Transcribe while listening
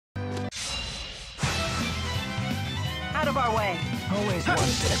of our way. Always one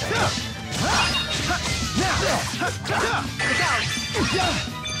step ahead. Look out.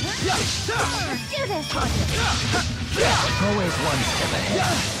 Let's do this. Always one step ahead.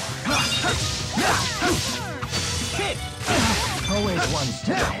 Hit. Always one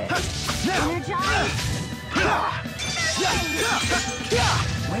step ahead. Energize.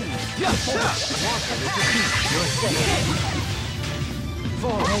 You're safe.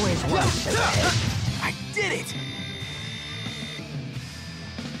 Forward. Always one step ahead. I did it.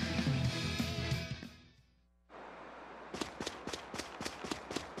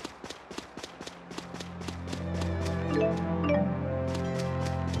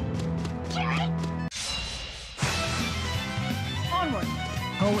 Onward.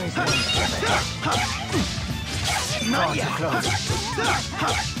 Always one step ahead. Not Too yet. close.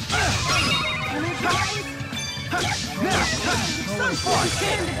 Sun force.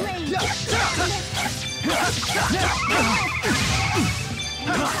 Hit.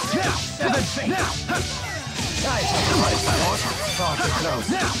 Seven feet. Guys, far too close.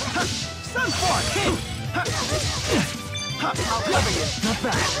 Sun force. Hit. I'll cover you. Not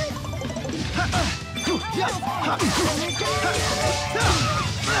bad.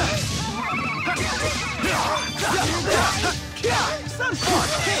 Sun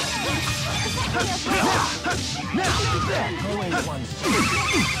force. Hit. Always one step.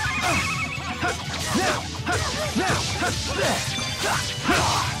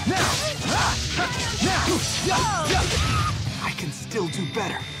 I can still do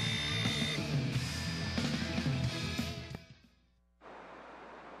better.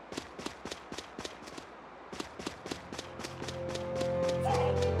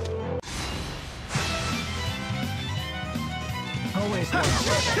 Always one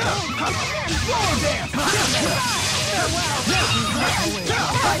step ahead.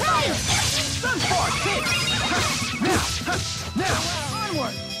 Sun force. Hit.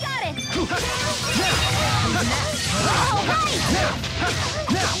 Onward. Got it.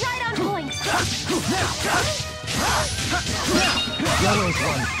 Right on point. Always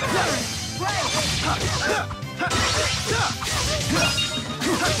one step ahead.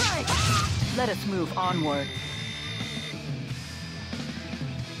 Let us move onward.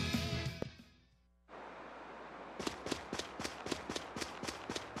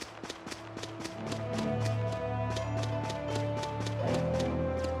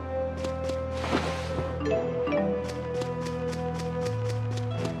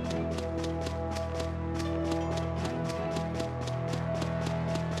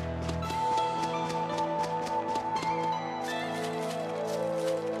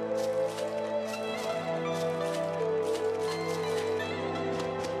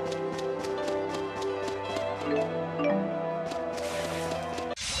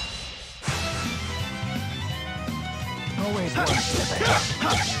 Always one step ahead.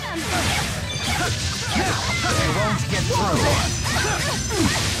 They won't get through.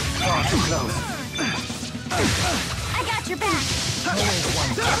 Far too close. I got your back. Always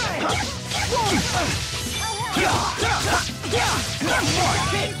one step ahead.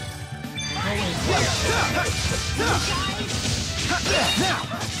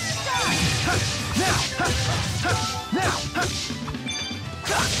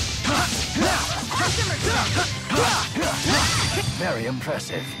 Very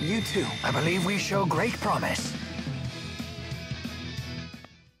impressive. You too. I believe we show great promise.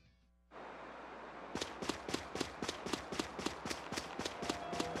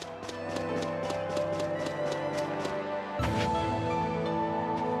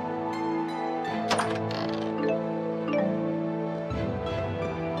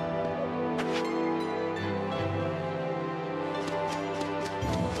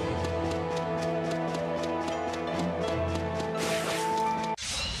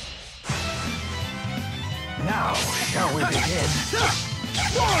 Now, shall we begin?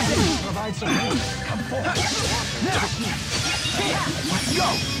 Provide some aid. Come forward. Now, let's go.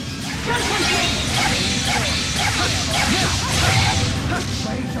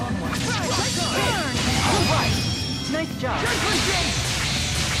 Rage onward. All right. Nice job.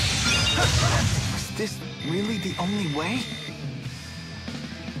 Was this really the only way?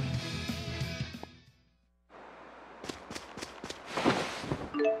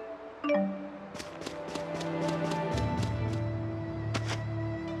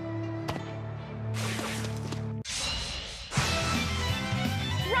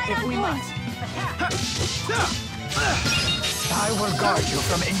 If we must. I will guard you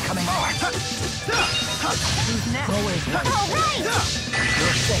from incoming art. Who's next? Always one. All right.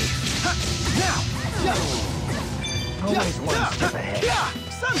 You're safe. Always one step ahead.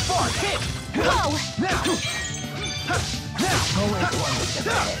 Sun force. Hit. Whoa. Always one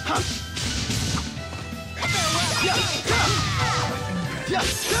step ahead.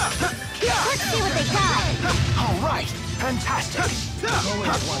 Let's see what they got. All right, fantastic.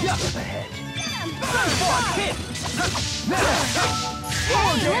 Always one step ahead. Hit.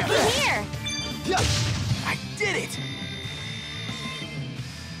 Hey, looky here. I did it.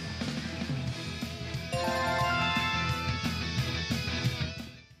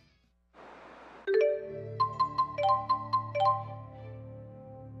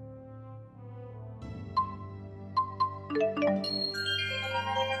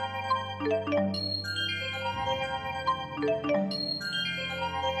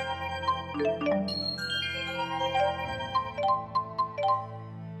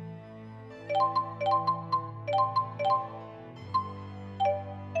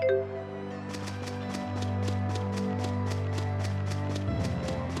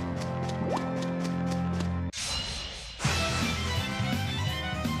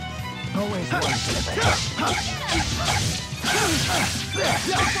 Always one step ahead.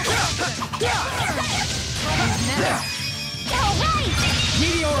 All right.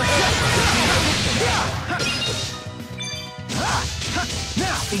 Meteor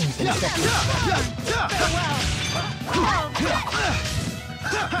Things in seconds.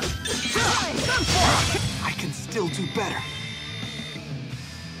 I can still do better.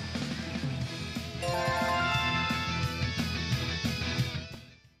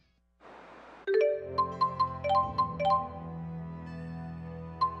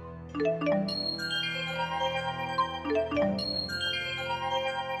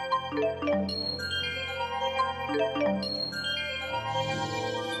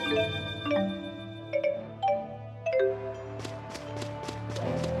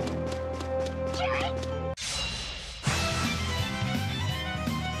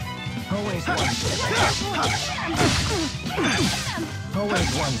 Always one step ahead. Always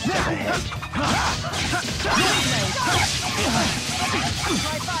one step ahead.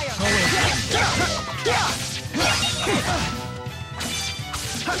 Always one step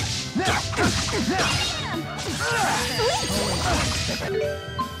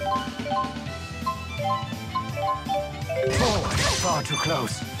Forward, far too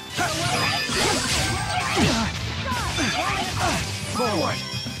close. Forward.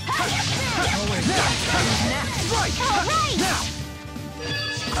 Always All right.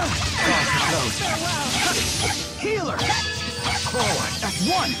 far too close. Healer. Forward. That's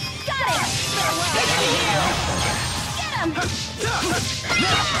one. Got it. Get him.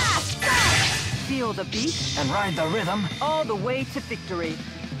 Feel the beat And ride the rhythm. all the way to victory.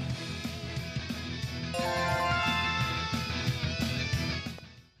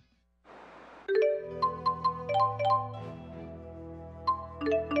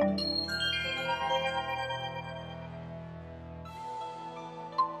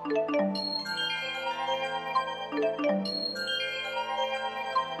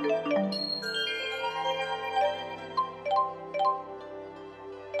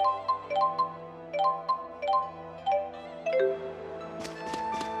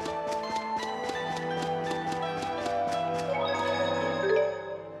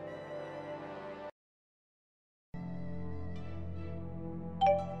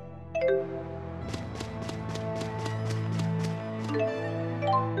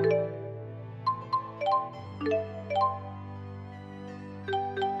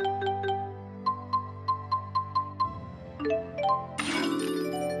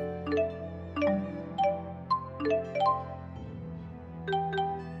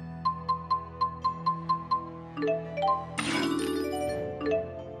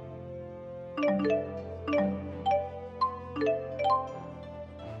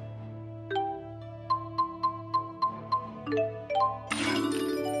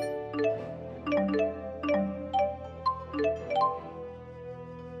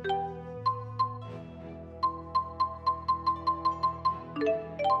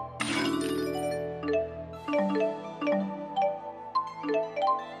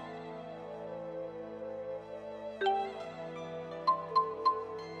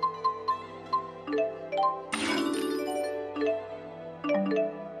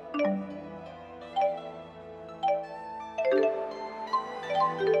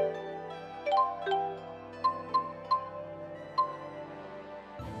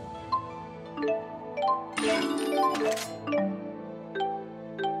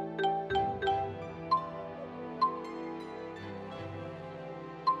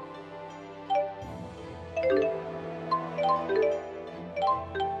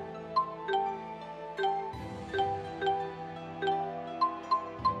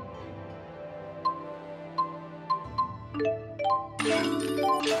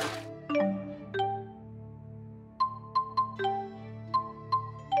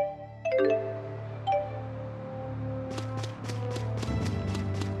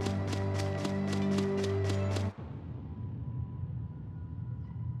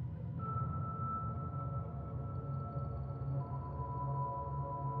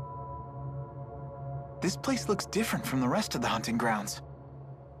 This place looks different from the rest of the hunting grounds.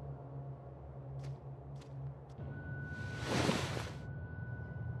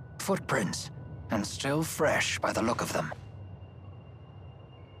 Footprints, and still fresh by the look of them.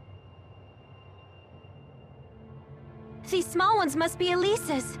 These small ones must be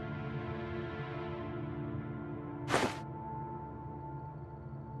Elise's.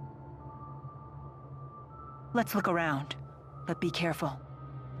 Let's look around, but be careful.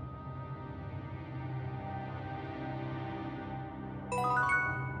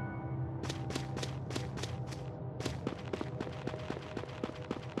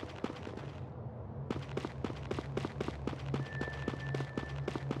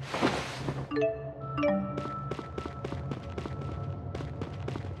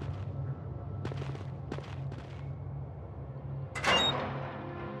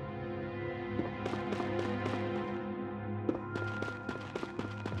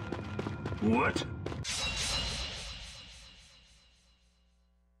 What?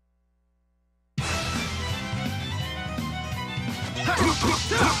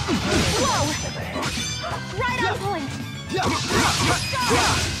 Whoa! Right on point!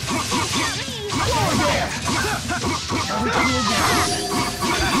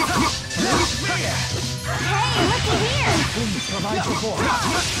 Hey, looky here! Please provide support.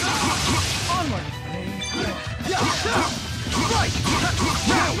 Onward! Right!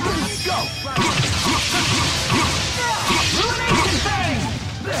 Now! Go! Illumination Bang!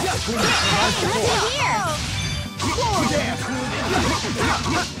 Hey, looky here! Floor dance!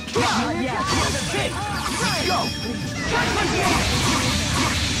 Hey! Go!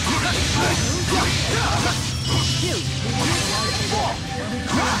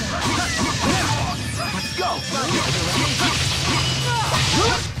 Let's go!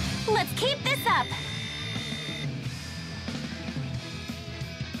 Let's keep this up!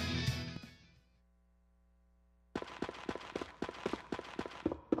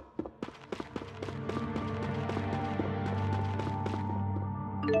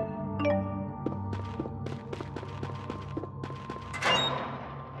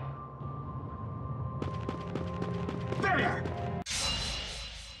 There!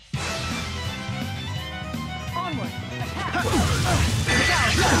 Onward!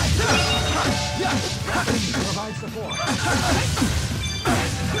 Provide support.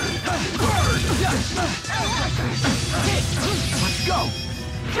 Let's go!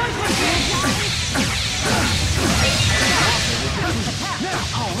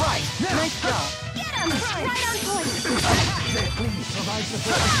 All right. Nice job! Get him! Right on point! Please provide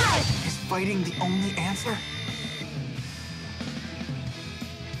support. Is fighting the only answer?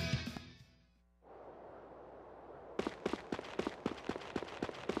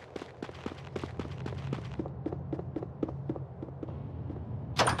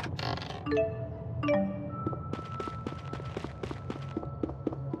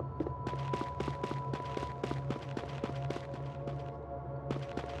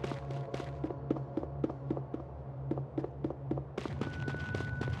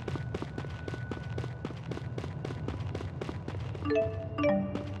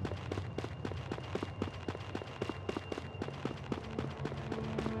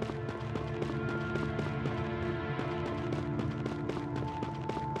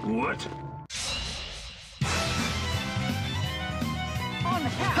 What? On the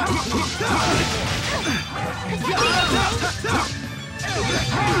cap!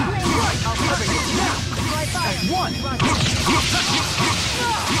 One!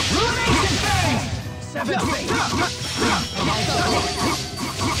 Illumination Bang! 7 feet.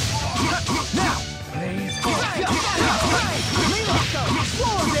 Now! Please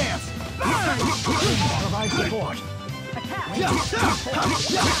Floor dance! provide support.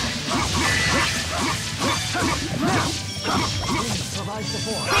 Please provide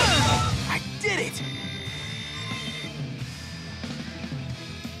support. I did it!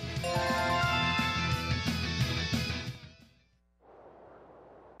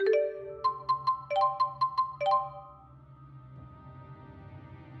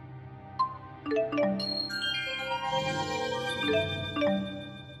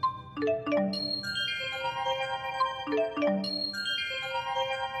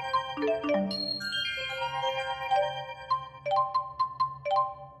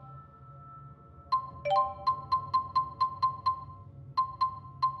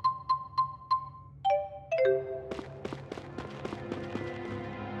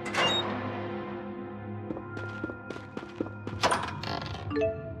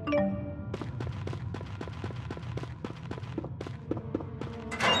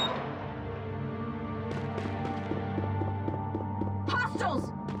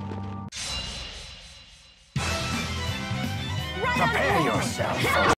 Hostiles! Prepare yourself.